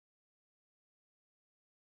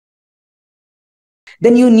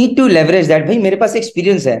then you need to leverage that. भाई मेरे पास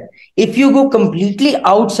experience है. If you go completely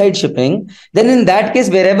outside shipping, then in that case,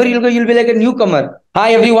 wherever you'll go, you'll be like a newcomer.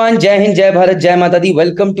 Hi everyone, Jai Hind, Jai Bharat, Jai Mata Di.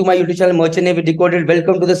 Welcome to my YouTube channel Merchant Navy Decoded.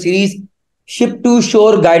 Welcome to the series Ship to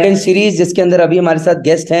Shore Guidance Series, जिसके अंदर अभी हमारे साथ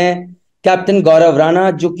guest हैं captain गौरव राणा,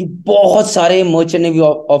 जो कि बहुत सारे मर्चेंट नेवी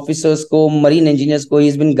ऑफिसर्स को, मरीन इंजीनियर्स को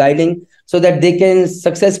he's been guiding so that they can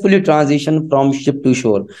successfully transition from ship to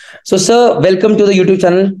shore. So sir, welcome to the YouTube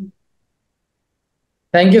channel.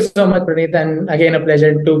 Thank you so much, Praneeth, and again a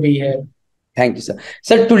pleasure to be here. Thank you, sir.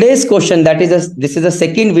 Sir, today's question, this is the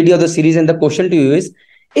second video of the series, and the question to you is,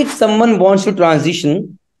 if someone wants to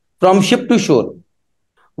transition from ship to shore,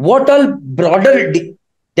 what all broader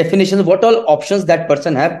definitions, what all options that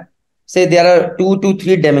person have? Say there are 2 to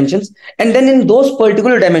 3 dimensions, and then in those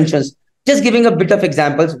particular dimensions, just giving a bit of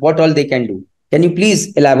examples, what all they can do. Can you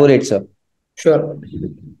please elaborate, sir? Sure.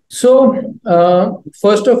 So,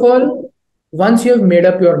 first of all, once you have made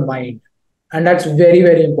up your mind, and that's very,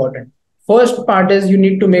 very important. First part is you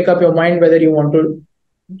need to make up your mind whether you want to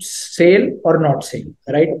sail or not sail,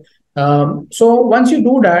 right? So once you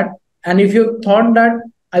do that, and if you thought that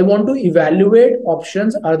I want to evaluate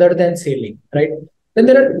options other than sailing, right? Then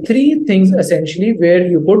there are 3 things essentially where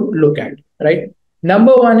you could look at, right?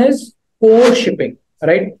 Number 1 is core shipping,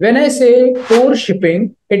 right? When I say core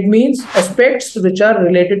shipping, it means aspects which are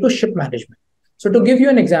related to ship management. So to give you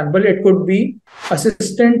an example, it could be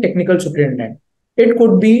assistant technical superintendent. It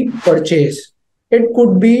could be purchase. It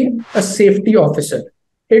could be a safety officer.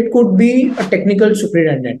 It could be a technical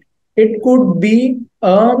superintendent. It could be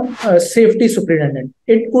a safety superintendent.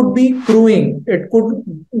 It could be crewing. It could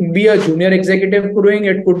be a junior executive crewing.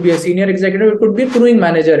 It could be a senior executive. It could be a crewing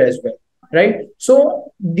manager as well, right?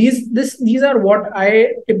 So these are what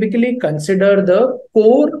I typically consider the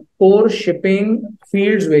core shipping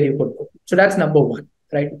fields where you could go. So that's number 1,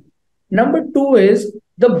 right? Number 2 is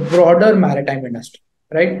the broader maritime industry,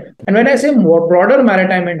 right? And when I say more broader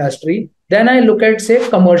maritime industry, then I look at, say,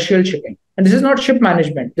 commercial shipping. And this is not ship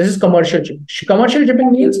management. This is commercial shipping. Commercial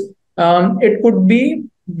shipping means it could be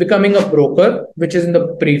becoming a broker, which is in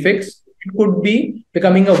the prefix. It could be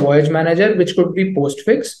becoming a voyage manager, which could be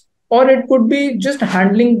postfix, or it could be just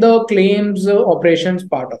handling the claims operations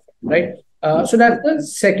part of it, right? So that's the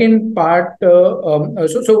second part. So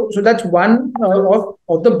that's one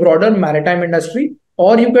of the broader maritime industry,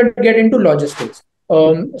 or you could get into logistics.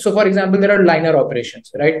 So for example, there are liner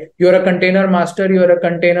operations, right? You're a container master, you're a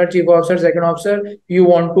container chief officer, second officer, you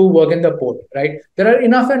want to work in the port, right? There are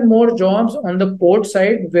enough and more jobs on the port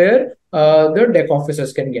side where the deck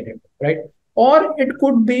officers can get into, right? Or it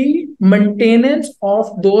could be maintenance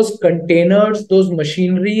of those containers, those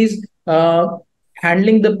machineries,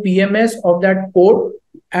 handling the PMS of that port,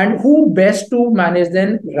 and who best to manage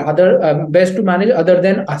other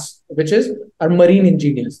than us, which is our marine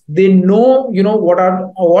engineers. They know,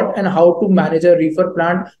 what and how to manage a reefer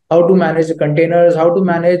plant, how to manage the containers, how to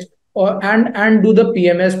manage and do the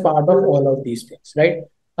PMS part of all of these things, right?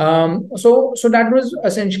 So that was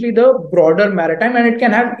essentially the broader maritime, and it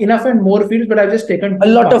can have enough and more fields, but I've just taken a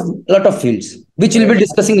lot of fields, which we'll be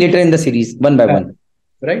discussing later in the series, one by one.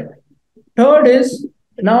 Right. Third is,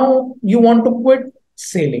 now you want to quit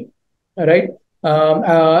sailing, right?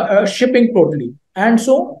 Shipping totally. And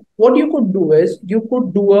so what you could do is you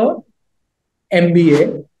could do a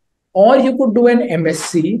MBA, or you could do an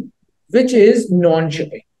MSc, which is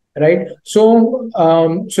non-shipping, right? So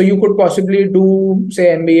you could possibly do,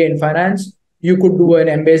 say, MBA in finance. You could do an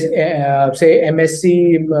MBA, say MSc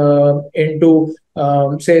into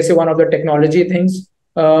say one of the technology things.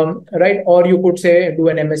 Right? Or you could say do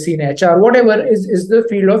an MSc in HR, whatever is the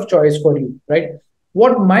field of choice for you, right?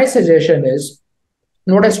 What my suggestion is,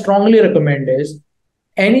 and what I strongly recommend is,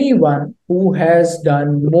 anyone who has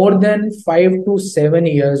done more than 5 to 7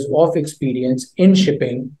 years of experience in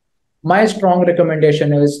shipping, my strong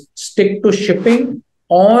recommendation is stick to shipping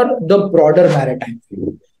or the broader maritime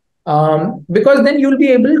field. Because then you'll be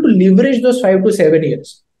able to leverage those 5 to 7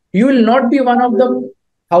 years. You will not be one of the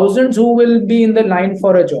thousands who will be in the line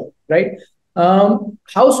for a job, right?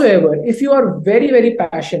 Howsoever, if you are very, very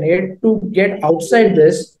passionate to get outside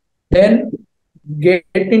this, then get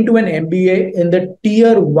into an MBA in the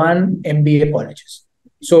tier 1 MBA colleges.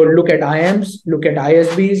 So look at IIMs, look at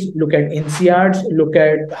ISBs, look at INSEADs, look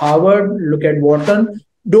at Harvard, look at Wharton.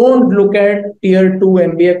 Don't look at tier 2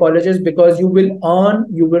 MBA colleges, because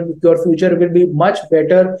your future will be much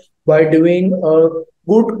better by doing a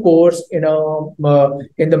good course in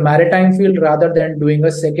the maritime field rather than doing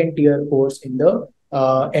a second tier course in the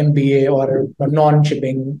MBA or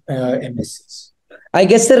non-shipping MSCs. I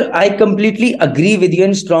guess, sir, I completely agree with you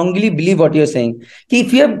and strongly believe what you're saying. कि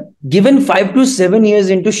if you have given 5 to 7 years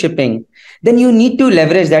into shipping, then you need to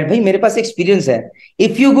leverage that. भाई मेरे पास experience है.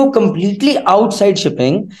 If you go completely outside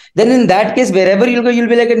shipping, then in that case, wherever you'll go, you'll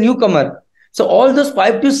be like a newcomer. So all those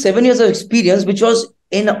 5 to 7 years of experience, which was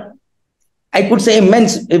in, I could say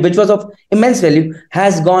immense, which was of immense value,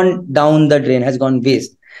 has gone down the drain, has gone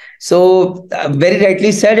waste. So very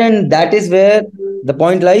rightly said, and that is where the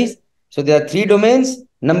point lies. So there are three domains.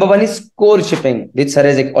 Number one is core shipping, which sir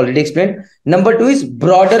has already explained. Number two is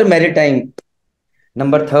broader maritime.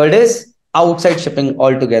 Number third is outside shipping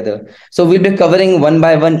altogether. So we'll be covering one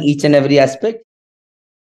by one each and every aspect.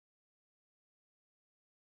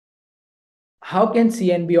 How can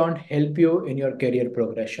CN Beyond help you in your career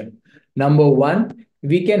progression? Number one,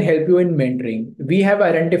 we can help you in mentoring. We have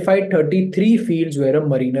identified 33 fields where a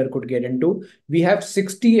mariner could get into. We have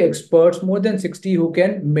 60 experts, more than 60, who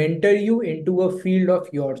can mentor you into a field of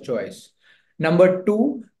your choice. Number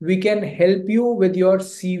two, we can help you with your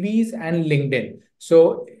CVs and LinkedIn.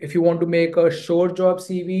 So if you want to make a short job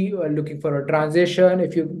CV or looking for a transition,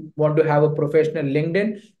 if you want to have a professional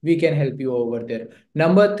LinkedIn, we can help you over there.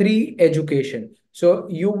 Number three, education. So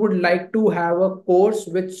you would like to have a course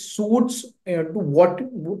which suits to what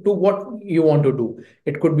you want to do.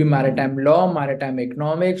 It could be maritime law, maritime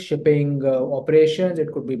economics, shipping operations.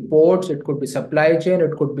 It could be ports. It could be supply chain.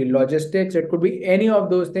 It could be logistics. It could be any of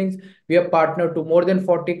those things. We are partnered to more than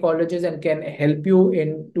 40 colleges and can help you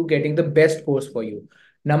into getting the best course for you.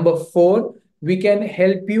 Number four, we can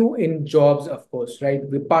help you in jobs, of course, right?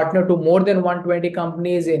 We partner to more than 120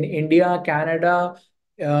 companies in India, Canada,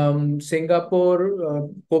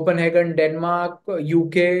 Singapore, Copenhagen, Denmark,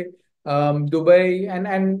 UK, Dubai, and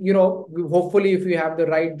hopefully, if you have the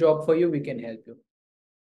right job for you, we can help you.